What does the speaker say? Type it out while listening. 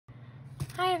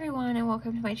Hi everyone and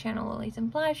welcome to my channel Lilies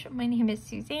and Blush. My name is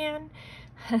Suzanne.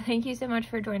 Thank you so much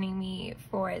for joining me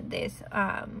for this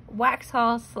wax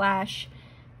haul slash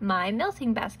my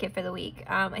melting basket for the week.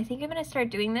 I think I'm going to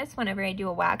start doing this whenever I do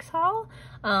a wax haul,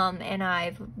 and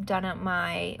I've done up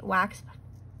my wax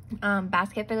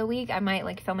basket for the week. I might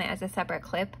like film it as a separate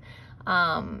clip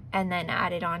and then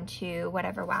add it on to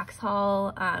whatever wax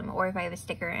haul, or if I have a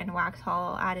sticker and wax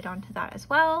haul, I'll add it onto that as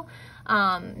well.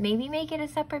 Maybe make it a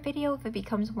separate video if it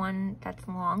becomes one that's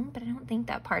long, but I don't think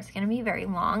that part's gonna be very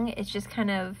long. It's just kind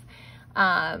of,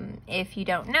 if you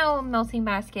don't know, melting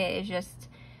basket is just,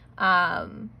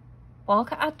 well,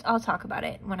 I'll talk about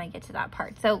it when I get to that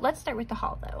part. So let's start with the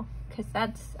haul though, because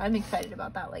I'm excited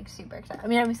about that, like super excited. I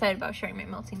mean, I'm excited about sharing my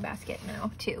melting basket now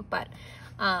too, but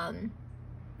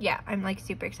yeah, I'm like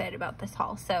super excited about this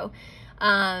haul. So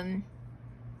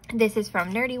this is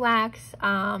from Nerdy Wax.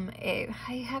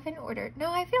 I haven't ordered,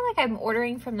 no, I feel like I'm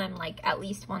ordering from them like at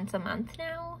least once a month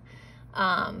now,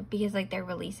 because like their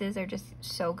releases are just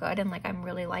so good, and like I'm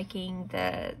really liking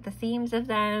the themes of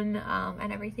them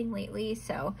and everything lately.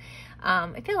 So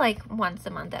I feel like once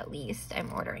a month at least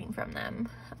I'm ordering from them,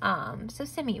 so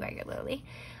semi-regularly.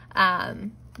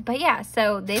 But yeah,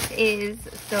 so this is,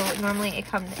 so normally it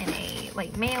comes in a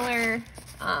like mailer.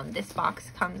 This box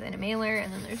comes in a mailer,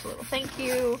 and then there's a little thank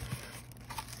you.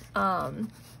 I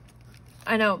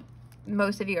know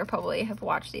most of you are probably have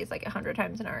watched these like 100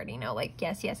 times and already know, like,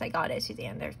 yes, I got it,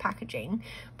 Suzanne, there's packaging.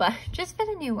 But just for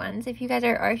the new ones, if you guys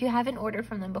are, or if you haven't ordered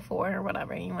from them before or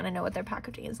whatever, and you want to know what their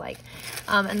packaging is like,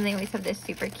 and they always have this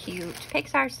super cute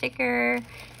Pixar sticker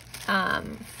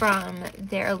from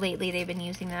their, lately they've been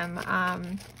using them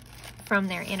from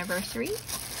their anniversary.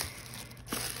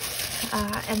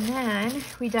 And then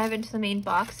we dive into the main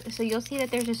box. So you'll see that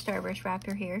there's a Starburst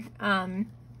wrapper here.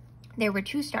 There were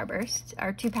two Starbursts,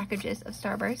 or two packages of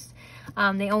Starbursts.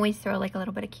 They always throw like a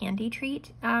little bit of candy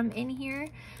treat in here.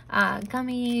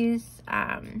 Gummies,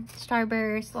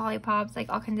 Starburst, lollipops, like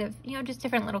all kinds of, you know, just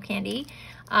different little candy.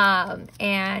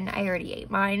 And I already ate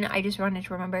mine. I just wanted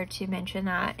to remember to mention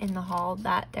that in the haul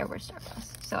that there were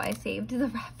Starbursts. So I saved the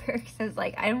wrapper because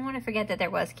like I don't want to forget that there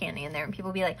was candy in there, and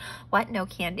people be like, what, no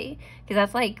candy? Because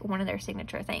that's like one of their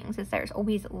signature things, is there's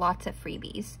always lots of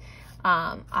freebies.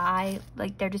 I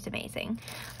like, they're just amazing.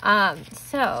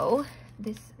 So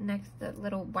this next, the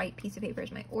little white piece of paper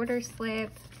is my order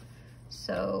slip.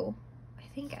 So I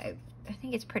think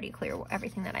it's pretty clear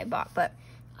everything that I bought, but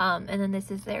and then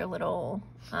this is their little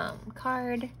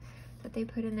card that they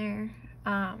put in there.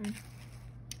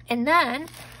 And then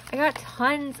I got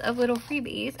tons of little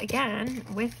freebies, again,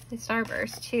 with the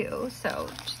Starburst too. So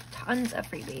just tons of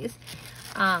freebies.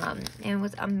 And it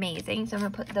was amazing. So I'm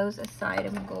gonna put those aside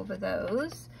and we'll go over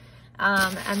those.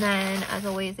 And then as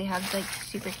always, they have like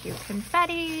super cute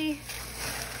confetti.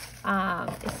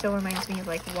 It still reminds me of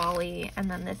like Wall-E.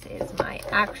 And then this is my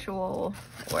actual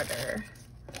order.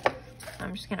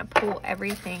 I'm just gonna pull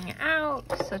everything out,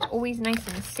 so it's always nice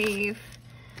and safe.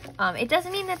 It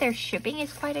doesn't mean that their shipping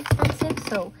is quite expensive,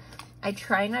 so I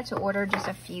try not to order just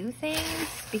a few things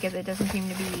because it doesn't seem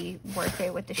to be worth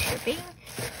it with the shipping.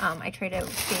 I try to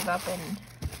save up and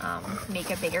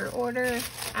make a bigger order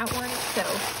at once. So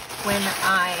when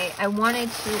I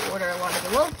wanted to order a lot of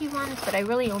the low-key ones, but I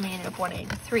really only ended up wanting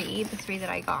the three that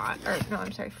I got, or no,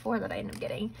 I'm sorry, 4 that I ended up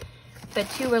getting. But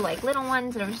 2 were like little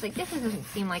ones, and I'm just like, this doesn't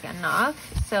seem like enough.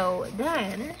 So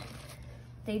then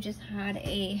they just had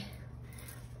a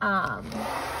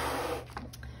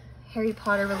Harry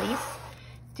Potter release,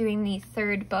 doing the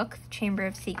 3rd book, Chamber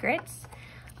of Secrets.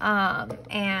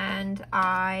 And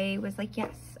I was like,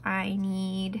 yes, I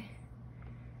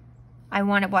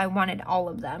wanted all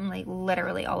of them, like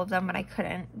literally all of them, but I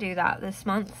couldn't do that this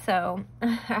month, so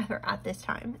at this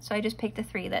time. So I just picked the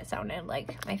 3 that sounded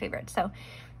like my favorite. So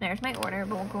there's my order,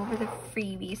 but we'll go over the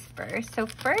freebies first. So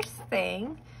first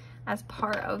thing, as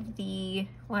part of the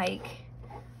like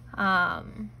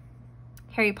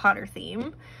Harry Potter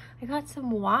theme, I got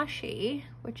some washi,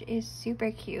 which is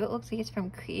super cute. It looks like it's from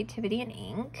Creativity and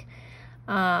Ink.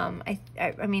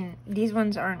 I mean, these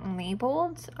ones aren't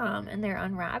labeled, and they're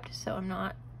unwrapped, so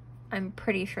I'm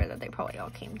pretty sure that they probably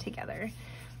all came together.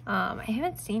 I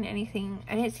haven't seen anything,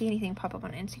 I didn't see anything pop up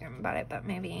on Instagram about it, but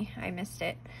maybe I missed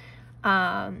it.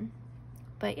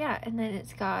 But yeah, and then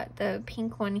it's got the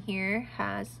pink one here,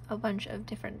 has a bunch of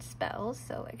different spells,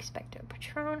 so Expecto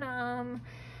Patronum,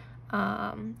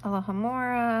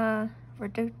 Alohomora,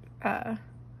 Reducto,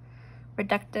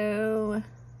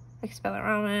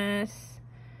 Expelliarmus,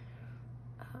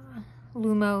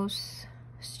 Lumos,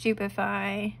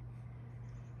 Stupefy,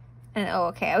 and oh,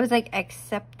 okay, I was like,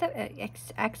 Exceptify?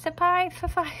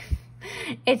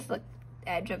 It's like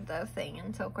edge of the thing,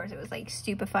 and so of course it was like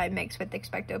stupefy mixed with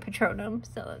expecto patronum,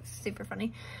 so that's super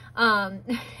funny.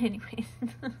 Anyways,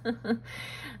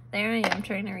 there I am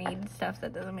trying to read stuff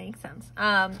that doesn't make sense.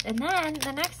 And then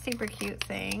the next super cute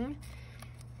thing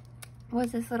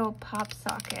was this little pop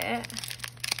socket.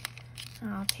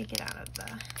 I'll take it out of the,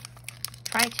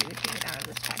 try to take it out of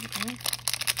this packaging.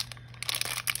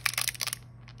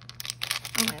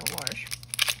 Oh my lord,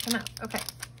 come out. Okay,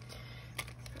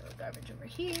 throw the garbage over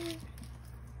here.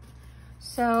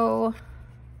 So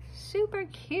super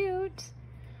cute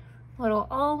little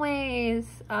always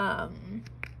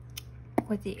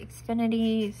with the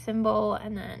Xfinity symbol,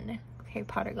 and then Harry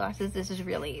Potter glasses. This is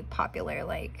really popular,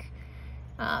 like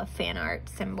fan art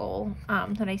symbol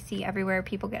that I see everywhere.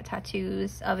 People get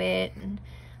tattoos of it, and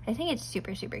I think it's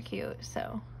super cute.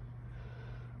 So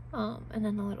and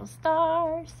then the little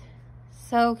stars,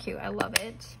 so cute. I love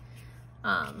it.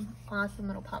 Awesome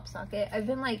little pop socket. I've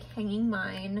been like hanging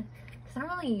mine because I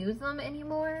don't really use them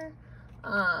anymore,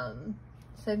 so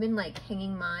I've been like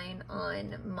hanging mine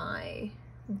on my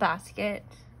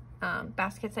baskets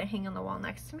that hang on the wall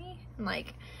next to me, and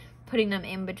like putting them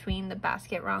in between the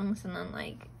basket rungs, and then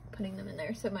like putting them in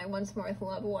there. So my Once More with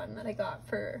Love one that I got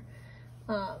for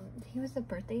I think it was a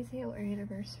birthday sale or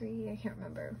anniversary, I can't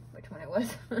remember which one it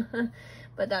was,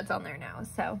 but that's on there now.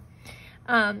 So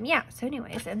yeah, so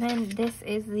anyways, and then this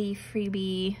is the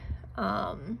freebie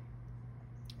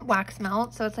wax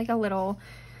melt. So it's like a little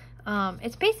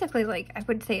it's basically like, I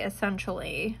would say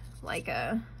essentially like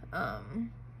a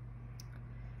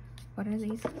what are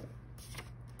these?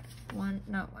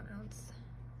 Not 1 ounce.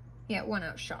 Yeah, 1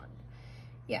 ounce shot.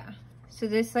 Yeah. So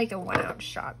this is like a 1 ounce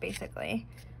shot basically.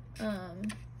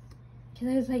 Cause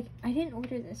I was like, I didn't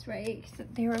order this, right? Cause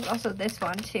there was also this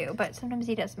one too, but sometimes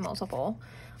he does multiple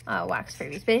wax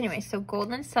freebies. But anyway, so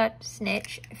golden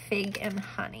snitch, fig, and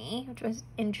honey, which I was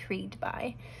intrigued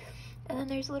by. And then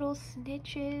there's little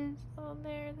snitches on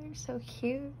there. They're so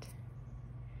cute.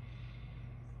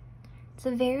 It's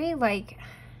a very like,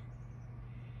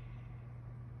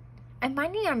 I'm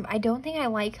finding I don't think I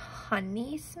like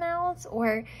honey smells,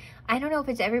 or I don't know if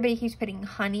it's everybody keeps putting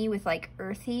honey with like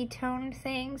earthy toned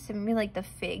things. So maybe like the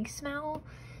fig smell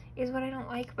is what I don't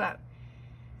like, but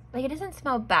like it doesn't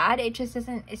smell bad. It just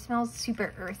doesn't, it smells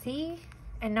super earthy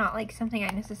and not like something I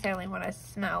necessarily want to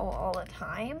smell all the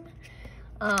time.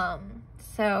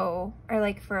 So, or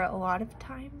like for a lot of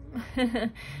time.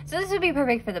 So this would be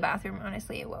perfect for the bathroom,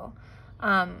 honestly, it will.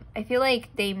 I feel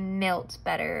like they melt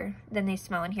better than they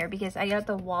smell in here, because I got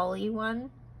the Wally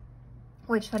one,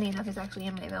 which funny enough is actually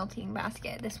in my melting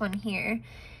basket, this one here.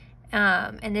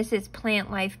 And this is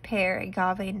Plant Life Pear,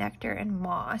 Agave Nectar, and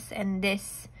Moss. And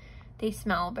this, they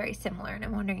smell very similar, and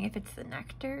I'm wondering if it's the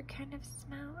nectar kind of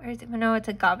smell, or is it, no, it's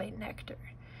agave nectar.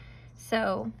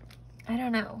 So, I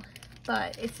don't know,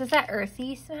 but it's just that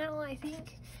earthy smell, I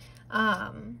think,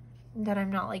 that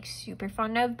I'm not like super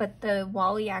fond of. But the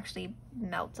Wally actually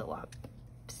melts a lot,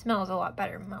 smells a lot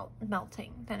better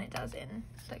melting than it does in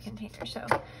the container. So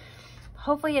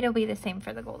hopefully it'll be the same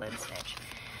for the golden snitch.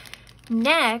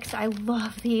 Next, I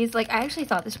love these. Like, I actually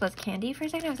thought this was candy for a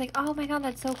second. I was like, oh my god,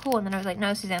 that's so cool. And then I was like,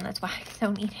 no, Suzanne, that's why I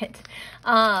don't eat it.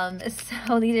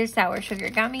 So these are sour sugar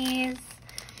gummies,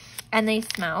 and they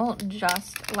smell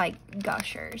just like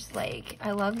Gushers. Like,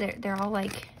 I love they're all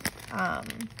like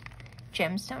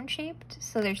gemstone shaped,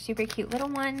 so they're super cute little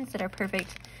ones that are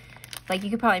perfect. Like, you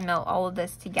could probably melt all of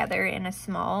this together in a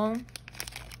small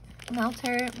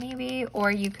melter maybe,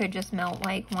 or you could just melt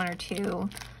like 1 or 2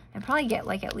 and probably get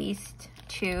like at least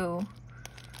 2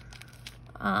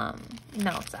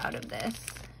 melts out of this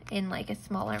in like a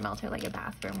smaller melter, like a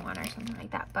bathroom one or something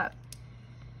like that. But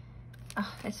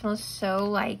oh, it smells so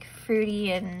like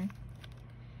fruity and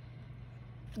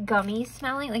gummy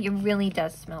smelling. Like, it really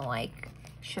does smell like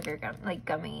sugar gum, like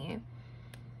gummy,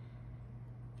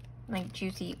 like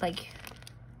juicy, like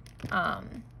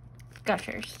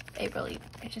Gushers. It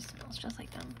just smells just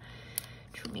like them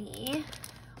to me.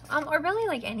 Or really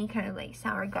like any kind of like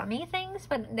sour gummy things,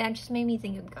 but that just made me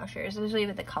think of Gushers, especially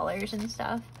with the colors and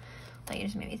stuff. Like, it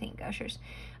just made me think Gushers.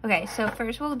 Okay, so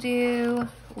first we'll do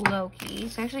Loki.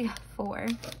 So I actually got 4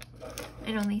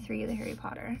 and only 3 of the Harry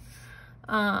Potter.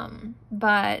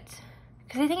 But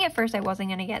because I think at first I wasn't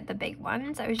gonna get the big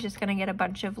ones, I was just gonna get a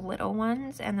bunch of little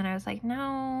ones, and then I was like,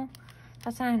 no,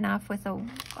 that's not enough with the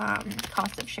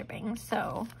cost of shipping.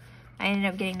 So I ended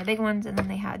up getting the big ones, and then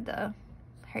they had the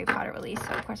Harry Potter release.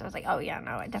 So of course I was like, oh yeah,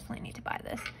 no, I definitely need to buy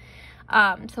this.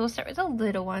 So we'll start with the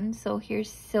little one. So here's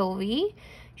Sylvie.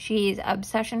 She's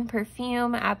Obsession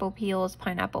Perfume, Apple Peels,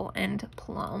 Pineapple, and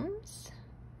Plums.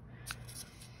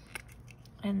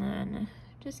 And then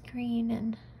just green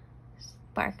and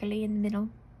sparkly in the middle.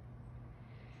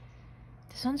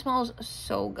 This one smells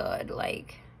so good.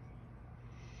 Like,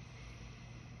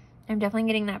 I'm definitely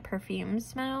getting that perfume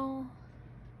smell.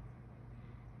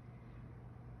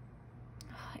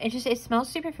 It smells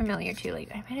super familiar too. Like,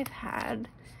 I might have had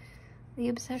the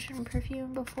Obsession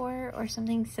perfume before or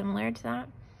something similar to that.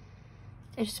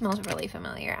 It just smells really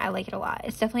familiar. I like it a lot.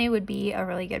 It definitely would be a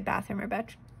really good bathroom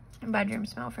or bedroom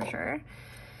smell for sure.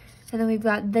 And then we've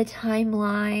got the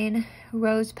Timeline,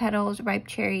 rose petals, ripe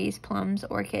cherries, plums,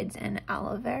 orchids, and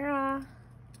aloe vera.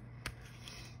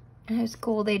 And it's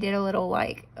cool. They did a little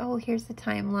like, oh, here's the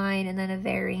timeline and then a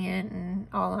variant and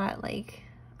all that. Like,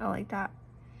 I like that.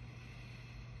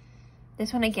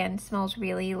 This one again smells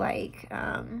really like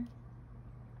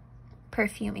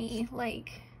perfumey,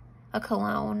 like a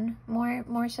cologne,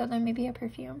 more so than maybe a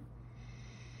perfume.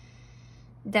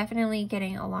 Definitely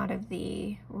getting a lot of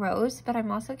the rose, but I'm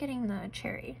also getting the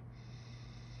cherry.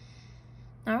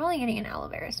 Not really getting an aloe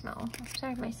vera smell. I'm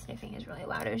sorry if my sniffing is really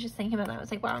loud. I was just thinking about that. I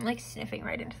was like, wow, I'm like sniffing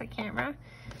right into the camera.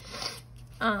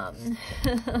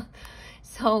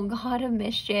 So God of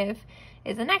Mischief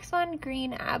is the next one.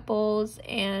 Green apples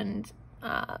and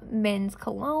men's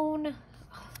cologne.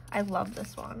 I love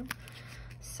this one.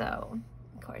 So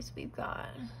of course we've got,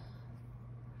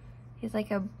 he's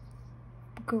like a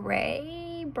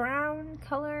gray brown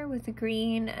color with the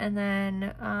green, and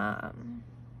then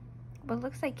what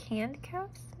looks like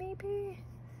handcuffs maybe.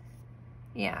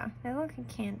 Yeah, they look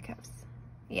like handcuffs.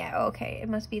 Yeah, okay, it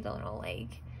must be the little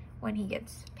like when he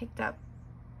gets picked up.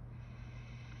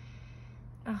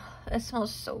 Oh, it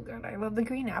smells so good. I love the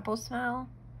green apple smell.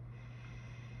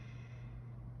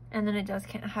 And then it does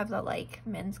kind of have the like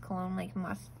men's cologne, like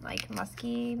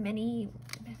musky mini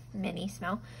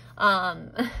smell.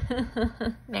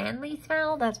 Manly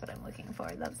smell, that's what I'm looking for.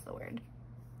 That's the word.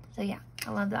 So yeah,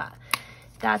 I love that.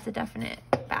 That's a definite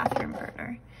bathroom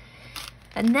burner.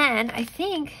 And then I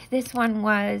think this one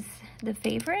was the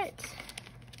favorite.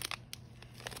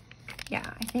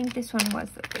 Yeah, I think this one was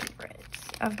the favorite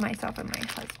of myself and my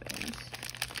husband.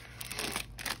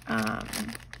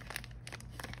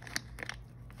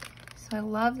 So I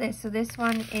love this. So this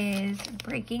one is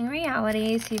Breaking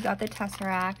Reality. So you've got the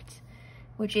Tesseract,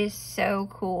 which is so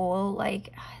cool.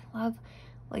 Like, I love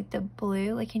like the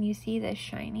blue. Like, can you see the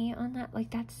shiny on that? Like,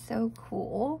 that's so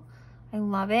cool. I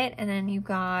love it. And then you've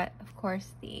got, of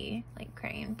course, the like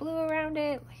crayon blue around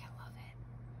it. Like, I love it.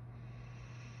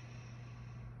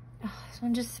 Oh, this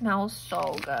one just smells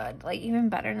so good. Like, even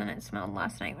better than it smelled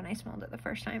last night when I smelled it the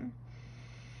first time.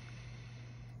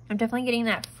 I'm definitely getting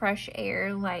that fresh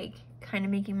air, like kind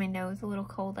of making my nose a little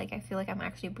cold. Like, I feel like I'm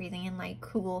actually breathing in like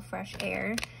cool, fresh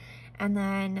air. And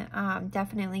then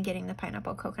definitely getting the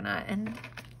pineapple coconut and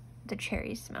the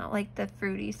cherry smell, like the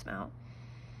fruity smell.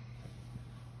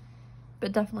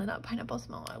 But definitely that pineapple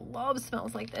smell. I love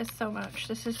smells like this so much.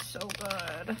 This is so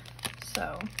good.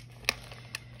 So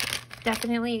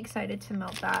definitely excited to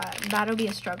melt that. That'll be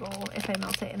a struggle if I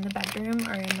melt it in the bedroom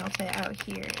or I melt it out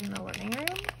here in the living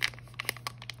room.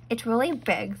 It's really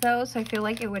big though, so I feel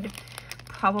like it would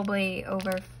probably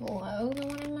overflow the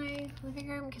one in my living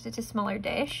room because it's a smaller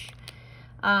dish.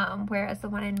 Whereas the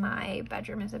one in my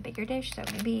bedroom is a bigger dish, so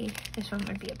maybe this one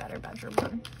would be a better bedroom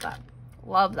one. But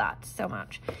love that so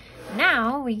much.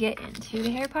 Now we get into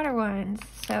the Harry Potter ones.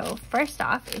 So first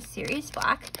off is Sirius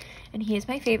Black, and he is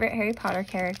my favorite Harry Potter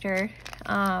character,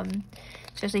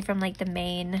 especially from like the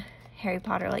main Harry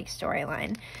Potter like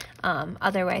storyline.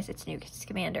 Otherwise it's Newt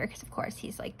Scamander because of course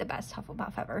he's like the best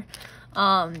Hufflepuff ever.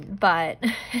 But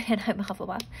and I'm a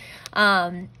Hufflepuff.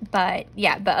 But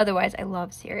yeah, but otherwise I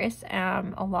love Sirius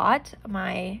a lot.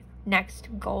 My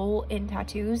next goal in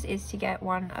tattoos is to get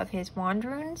one of his wand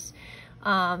runes.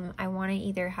 I want to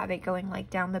either have it going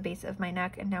like down the base of my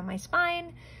neck and down my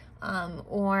spine,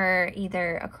 or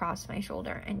either across my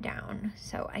shoulder and down.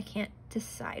 So I can't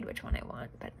decide which one I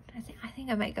want, but I think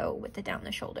I might go with the down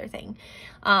the shoulder thing.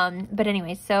 But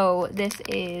anyway, so this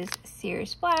is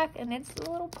Sirius Black, and it's a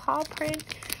little paw print,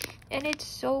 and it's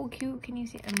so cute. Can you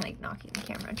see? I'm like knocking the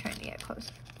camera, trying to get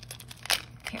close.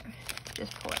 Here,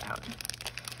 just pull it out.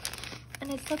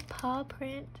 And it's a paw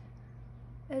print.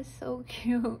 It's so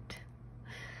cute.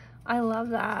 I love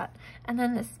that. And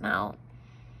then the smell.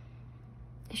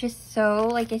 It's just so,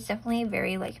 like, it's definitely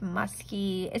very, like,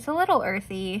 musky. It's a little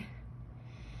earthy.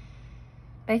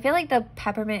 But I feel like the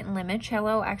peppermint and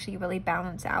limoncello actually really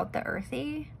balance out the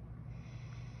earthy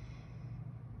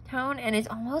tone. And it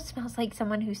almost smells like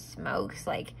someone who smokes,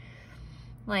 like,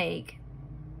 I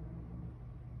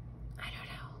don't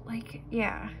know, like,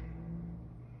 yeah.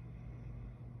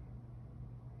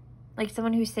 Like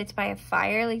someone who sits by a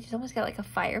fire. Like, it's almost got, like, a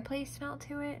fireplace smell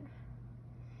to it.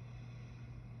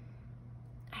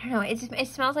 I don't know, it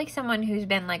smells like someone who's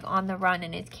been like on the run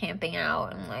and is camping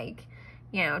out and like,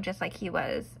 you know, just like he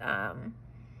was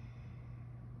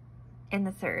in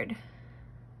the third,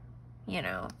 you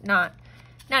know, not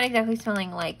exactly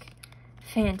smelling like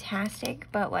fantastic,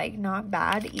 but like not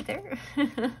bad either.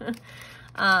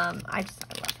 I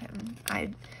love him. I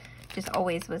just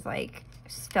always was like,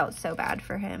 felt so bad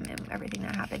for him and everything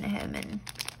that happened to him, and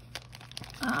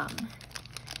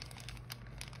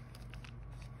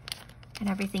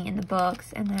everything in the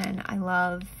books. And then I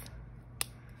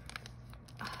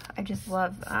just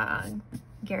love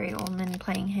Gary Oldman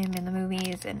playing him in the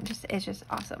movies, and just, it's just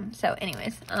awesome. So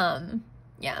anyways,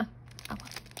 yeah.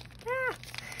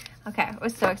 Okay, I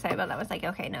was so excited about that. I was like,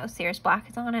 okay, no, Sirius Black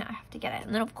is on it. I have to get it.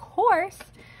 And then, of course,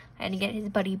 I had to get his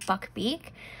buddy Buckbeak,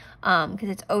 because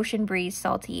it's Ocean Breeze,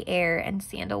 Salty Air, and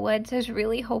Sandalwood. So I was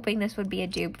really hoping this would be a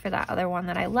dupe for that other one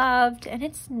that I loved. And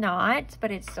it's not, but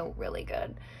it's still really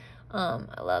good.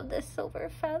 I love the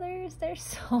silver feathers. They're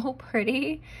so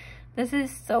pretty. This is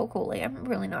so cool. Like, I'm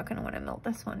really not going to want to melt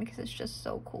this one because it's just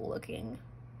so cool looking.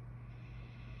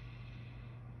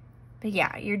 But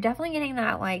yeah, you're definitely getting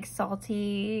that like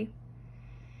salty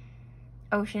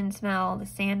ocean smell, the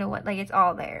sandalwood, like it's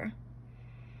all there.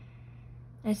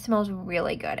 It smells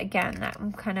really good. Again, that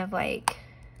kind of like,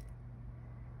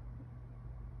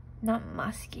 not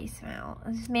musky smell,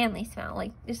 it's manly smell,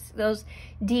 like just those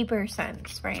deeper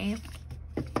scents, right?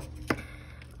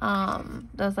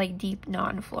 Those like deep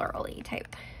non-florally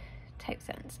type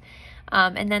scents.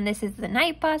 And then this is the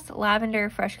Night Bus, lavender,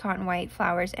 fresh cotton white,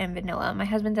 flowers, and vanilla. My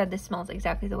husband said this smells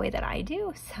exactly the way that I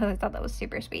do, so I thought that was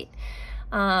super sweet.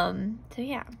 So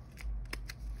yeah.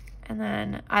 And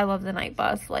then I love the Night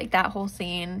Bus. Like, that whole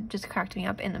scene just cracked me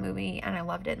up in the movie, and I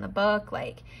loved it in the book.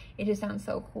 Like, it just sounds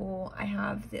so cool. I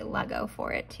have the Lego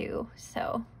for it too,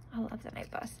 so I love the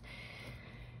Night Bus.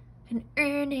 And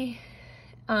Ernie.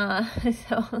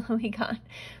 So we got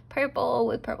purple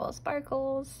with purple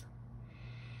sparkles.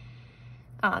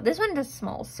 This one does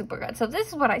smell super good. So this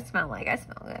is what I smell like. I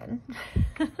smell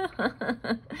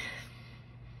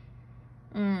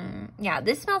good. Yeah,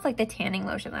 this smells like the tanning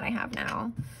lotion that I have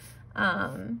now. I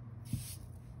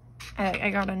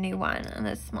got a new one, and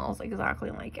this smells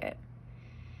exactly like it.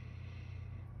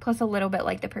 Plus a little bit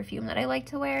like the perfume that I like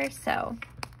to wear. So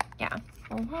yeah,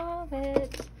 I love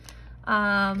it.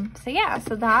 So yeah,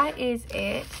 so that is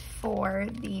it for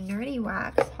the Nerdy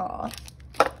Wax haul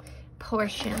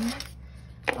portion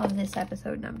of this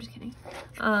episode. No, I'm just kidding.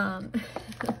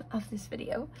 Of this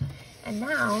video. And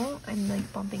now I'm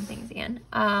like bumping things again.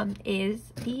 Is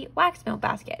the wax melt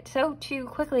basket. So to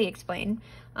quickly explain,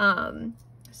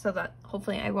 so that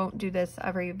hopefully I won't do this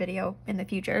every video in the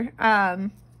future.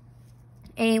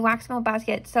 A wax melt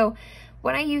basket. So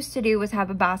what I used to do was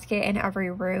have a basket in every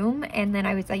room, and then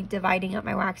I was like dividing up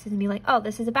my waxes and be like, oh,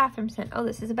 this is a bathroom scent, oh,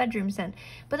 this is a bedroom scent.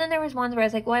 But then there was ones where I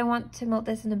was like, well, I want to melt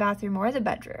this in the bathroom or the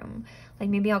bedroom. Like,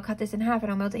 maybe I'll cut this in half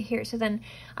and I'll melt it here. So then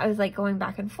I was like going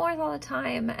back and forth all the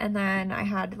time. And then I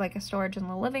had like a storage in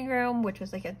the living room, which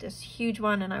was like this huge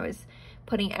one, and I was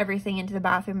putting everything into the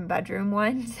bathroom and bedroom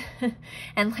ones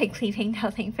and like leaving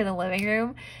nothing for the living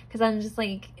room, because I'm just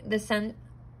like, the scent,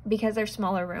 because they're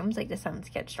smaller rooms, like the scents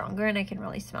get stronger and I can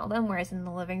really smell them, whereas in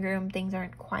the living room things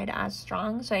aren't quite as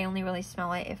strong, so I only really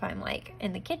smell it if I'm like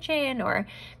in the kitchen or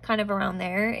kind of around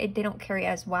there. They don't carry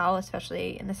as well,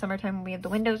 especially in the summertime when we have the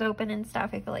windows open and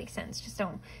stuff. I feel like scents just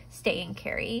don't stay and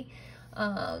carry.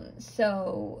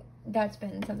 So that's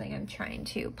been something I'm trying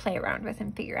to play around with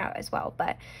and figure out as well.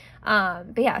 But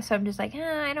yeah, so I'm just like,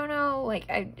 I don't know, like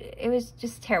it was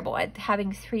just terrible at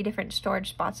having 3 different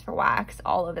storage spots for wax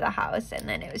all over the house, and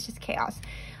then it was just chaos.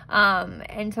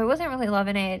 And so I wasn't really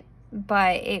loving it,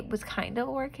 but it was kind of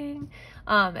working.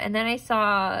 And then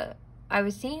I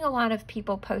was seeing a lot of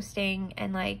people posting,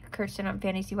 and like Kirsten on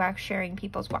Fantasy Wax sharing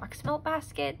people's wax melt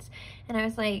baskets, and I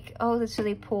was like, oh, so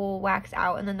they pull wax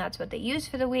out and then that's what they use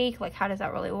for the week. Like, how does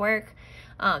that really work?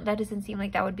 That doesn't seem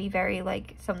like that would be very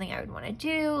like something I would want to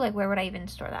do. Like, where would I even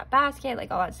store that basket? Like,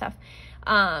 all that stuff.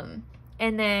 And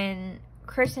then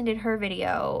Kirsten did her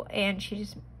video, and she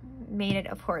just made it,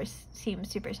 of course, seem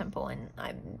super simple, and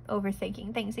I'm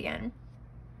overthinking things again.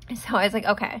 So I was like,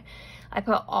 okay, I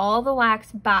put all the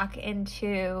wax back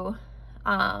into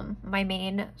my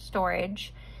main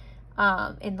storage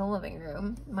in the living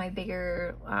room, my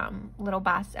bigger little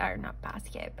basket, or not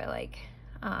basket, but like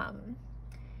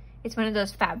it's one of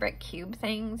those fabric cube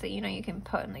things that, you know, you can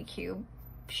put in the cube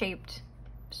shaped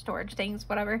storage things,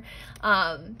 whatever.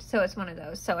 So it's one of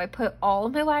those. So I put all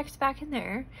of my wax back in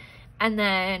there, and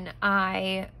then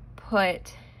I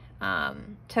put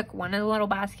took one of the little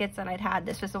baskets that I'd had.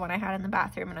 This was the one I had in the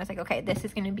bathroom, and I was like, okay, this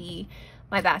is going to be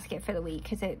my basket for the week,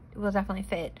 because it will definitely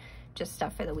fit just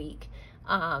stuff for the week.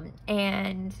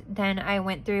 And then I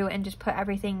went through and just put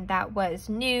everything that was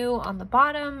new on the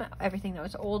bottom, everything that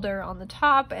was older on the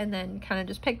top, and then kind of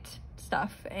just picked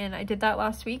stuff. And I did that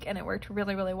last week, and it worked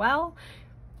really, really well.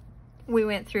 We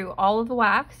went through all of the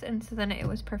wax, and so then it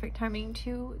was perfect timing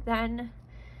to then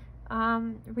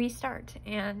restart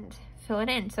and fill it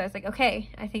in. So I was like, okay,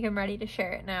 I think I'm ready to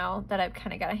share it now that I've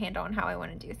kind of got a handle on how I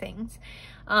want to do things.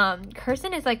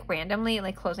 Kirsten is like randomly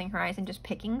like closing her eyes and just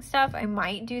picking stuff. I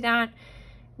might do that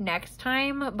next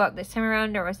time, but this time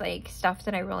around there was like stuff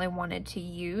that I really wanted to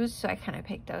use, so I kind of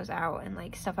picked those out, and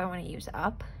like stuff I want to use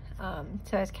up.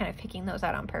 So I was kind of picking those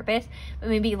out on purpose, but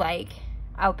maybe like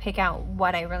I'll pick out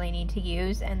what I really need to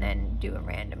use and then do a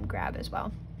random grab as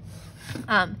well.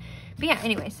 But yeah,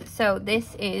 anyways, so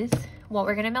this is what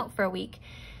we're gonna melt for a week.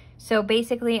 So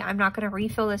basically I'm not gonna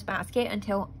refill this basket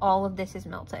until all of this is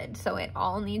melted. So it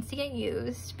all needs to get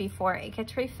used before it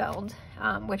gets refilled,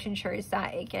 which ensures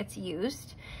that it gets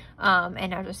used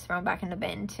and I'll just throw them back in the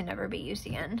bin to never be used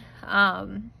again.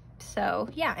 So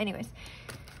yeah, anyways,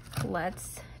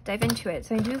 let's dive into it.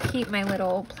 So I do keep my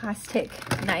little plastic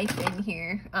knife in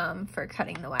here for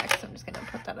cutting the wax. So I'm just gonna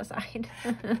put that aside.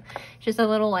 Just a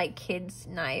little like kid's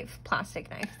knife, plastic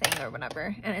knife thing or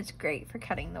whatever, and it's great for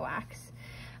cutting the wax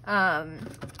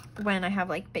when I have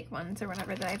like big ones or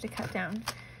whatever that I have to cut down.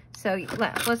 So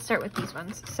let's start with these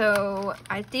ones. So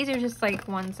these are just like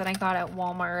ones that I got at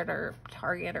Walmart or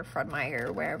Target or Fred Meyer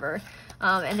or wherever.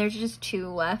 And there's just 2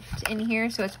 left in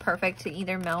here. So it's perfect to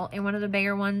either melt in one of the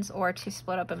bigger ones or to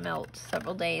split up and melt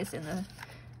several days in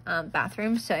the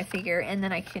bathroom. So I figure, and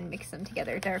then I can mix them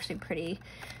together. They're actually pretty,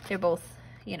 they're both,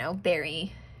 you know,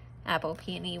 berry, apple,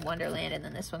 peony, Wonderland, and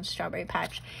then this one's Strawberry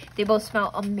Patch. They both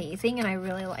smell amazing and I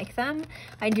really like them.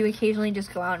 I do occasionally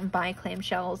just go out and buy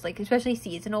clamshells, like especially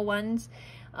seasonal ones.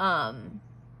 I'll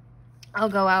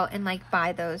go out and like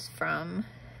buy those from,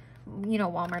 you know,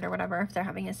 Walmart or whatever if they're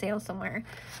having a sale somewhere,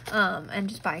 and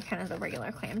just buy kind of the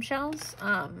regular clamshells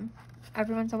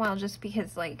every once in a while, just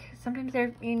because like sometimes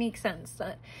they're unique scents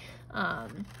that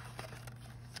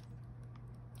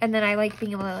and then I like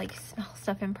being able to like smell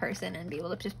stuff in person and be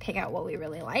able to just pick out what we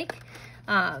really like.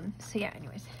 So yeah,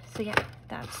 anyways, so yeah,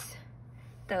 that's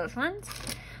those ones.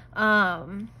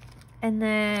 And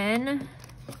then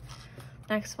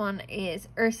next one is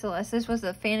Ursula's. This was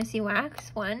the Fantasy Wax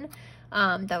one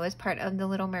that was part of the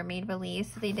Little Mermaid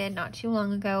release they did not too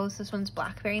long ago. So this one's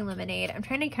Blackberry Lemonade. I'm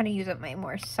trying to kind of use up my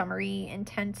more summery,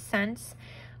 intense scents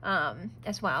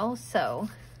as well. So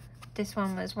this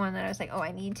one was one that I was like, oh,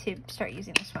 I need to start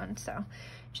using this one. So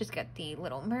just got the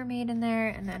Little Mermaid in there,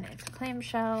 and then it's a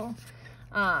clamshell.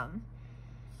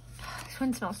 This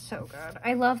one smells so good.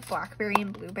 I love blackberry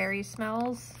and blueberry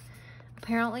smells.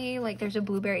 Apparently, like there's a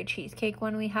blueberry cheesecake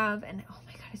one we have, and oh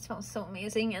my god, it smells so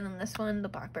amazing. And then this one, the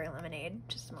Blackberry Lemonade,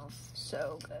 just smells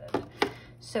so good.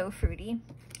 So fruity.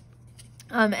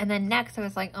 And then next I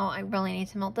was like, oh, I really need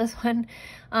to melt this one.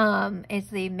 It's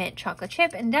the mint chocolate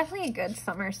chip, and definitely a good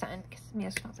summer scent because I mean,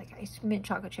 it smells like mint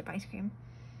chocolate chip ice cream.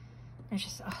 It's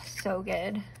just so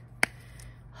good.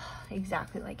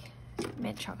 Exactly like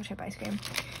mint chocolate chip ice cream.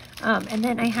 And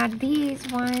then I had these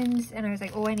ones and I was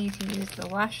like, oh, I need to use the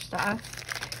Lush stuff.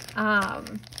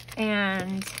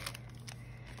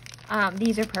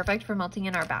 These are perfect for melting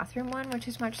in our bathroom one, which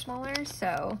is much smaller.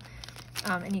 So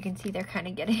and you can see they're kind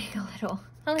of getting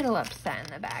a little upset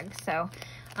in the bag. So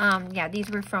yeah,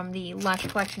 these were from the Lush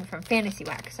collection from Fantasy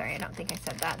Wax. Sorry, I don't think I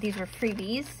said that. These were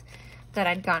freebies that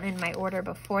I'd gotten in my order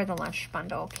before the Lush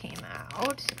bundle came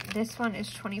out. This one is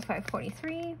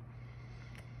 $25.43.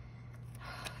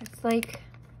 It's like,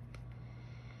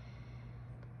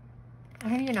 I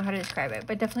don't even know how to describe it,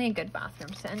 but definitely a good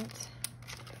bathroom scent.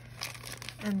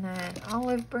 And then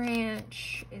Olive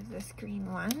Branch is this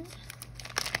green one.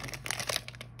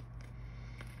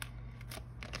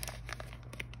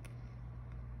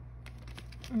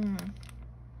 I'm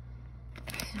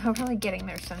not really getting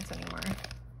their scents anymore.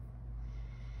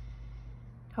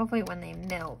 Hopefully when they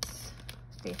melt,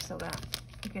 they still got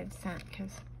a good scent,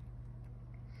 because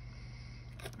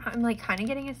I'm like kind of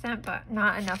getting a scent, but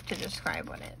not enough to describe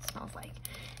what it smells like.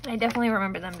 And I definitely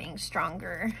remember them being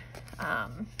stronger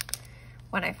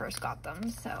when I first got them,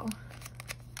 so.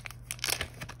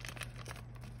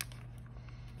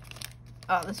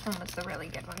 Oh, this one was the really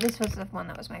good one. This was the one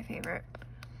that was my favorite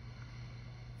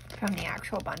from the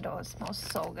actual bundle. It smells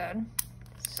so good.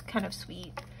 It's kind of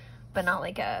sweet, but not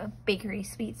like a bakery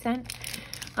sweet scent.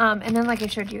 And then like I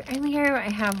showed you earlier, I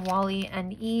have Wally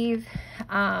and Eve.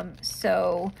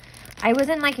 So I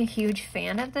wasn't like a huge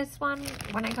fan of this one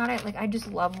when I got it. Like, I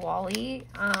just love WALL-E.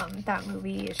 That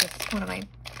movie is just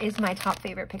is my top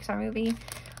favorite Pixar movie.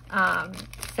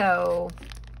 So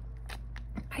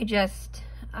I just,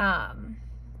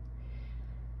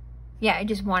 yeah, I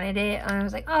just wanted it, and I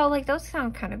was like, oh, like, those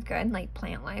sound kind of good, like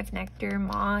Plant Life, Nectar,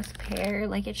 Moss, Pear,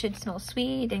 like, it should smell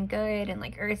sweet and good and,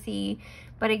 like, earthy,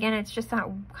 but again, it's just that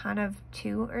kind of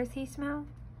too earthy smell.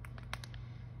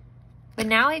 But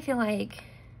now I feel like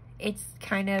it's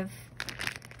kind of,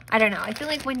 I don't know, I feel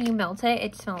like when you melt it,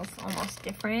 it smells almost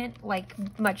different, like,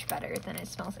 much better than it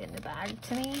smells in the bag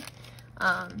to me.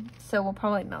 So we'll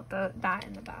probably melt that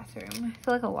in the bathroom. I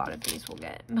feel like a lot of these will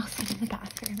get melted in the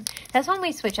bathroom. That's when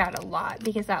we switch out a lot,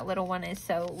 because that little one is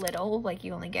so little. Like,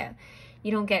 you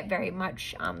don't get very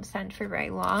much scent for very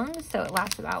long. So it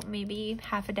lasts about maybe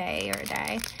half a day or a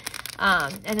day.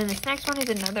 And then this next one is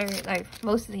another, like,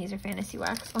 most of these are Fantasy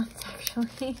Wax ones,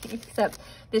 actually. Except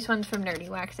this one's from Nerdy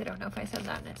Wax. I don't know if I said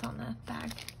that, and it's on the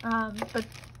bag. But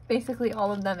basically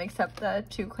all of them except the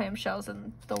 2 clamshells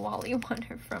and the WALL-E one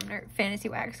are from Fantasy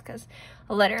Wax, because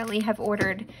I literally have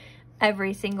ordered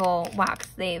every single wax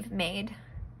they've made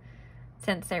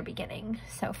since their beginning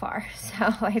so far.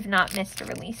 So I have not missed a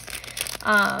release.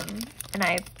 And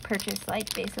I've purchased,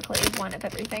 like, basically one of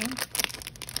everything.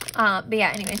 But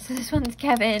yeah, anyway, so this one's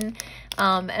Kevin,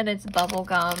 and it's bubble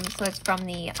gum. So it's from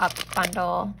the Up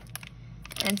bundle.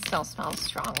 And still smells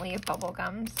strongly of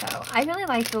bubblegum. So I really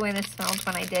like the way this smelled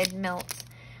when I did melt.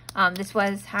 This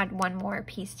had one more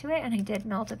piece to it, and I did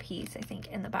melt a piece, I think,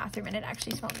 in the bathroom, and it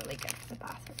actually smelled really good for the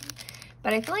bathroom.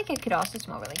 But I feel like it could also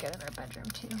smell really good in our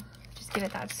bedroom too. Just give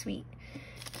it that sweet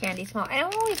candy smell. I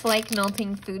don't always like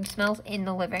melting food smells in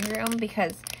the living room,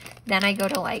 because then I go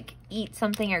to, like, eat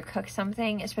something or cook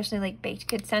something, especially like baked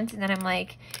good scents, and then I'm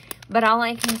like, but all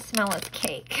I can smell is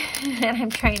cake, and I'm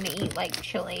trying to eat, like,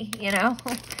 chili, you know?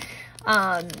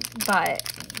 But,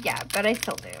 yeah, but I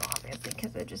still do, obviously,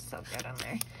 because they're just so good on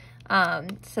there.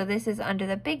 So this is under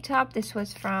the big top. This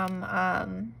was from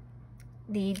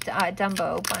the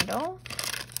Dumbo bundle,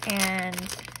 and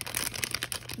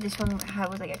this one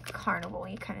was like a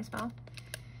carnival-y kind of smell.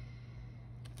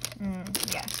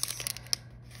 Yes.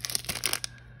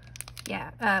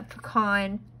 Yeah,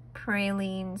 pecan,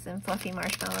 pralines, and fluffy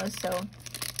marshmallows. So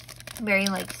very,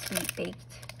 like, sweet baked,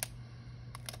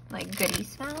 like, goodie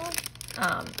smell.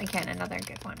 Again, another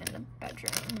good one in the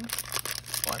bedroom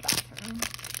or bathroom.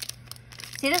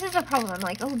 See, this is a problem. I'm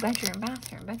like, oh, bedroom,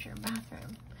 bathroom, bedroom,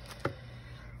 bathroom.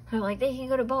 I'm like, they can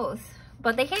go to both,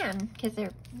 but they can, because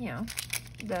they're, you know,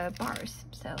 the bars.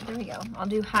 So there we go. I'll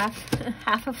do half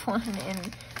of one in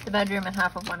the bedroom and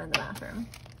half of one in the bathroom.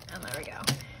 And there we go.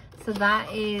 So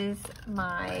that is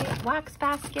my wax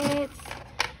basket.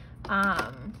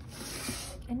 And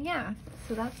yeah,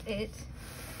 so that's it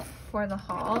for the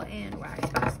haul and wax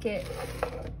basket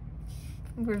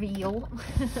reveal.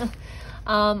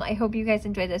 I hope you guys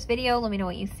enjoyed this video. Let me know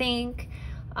what you think.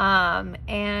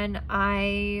 And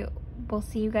I will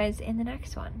see you guys in the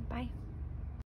next one. Bye.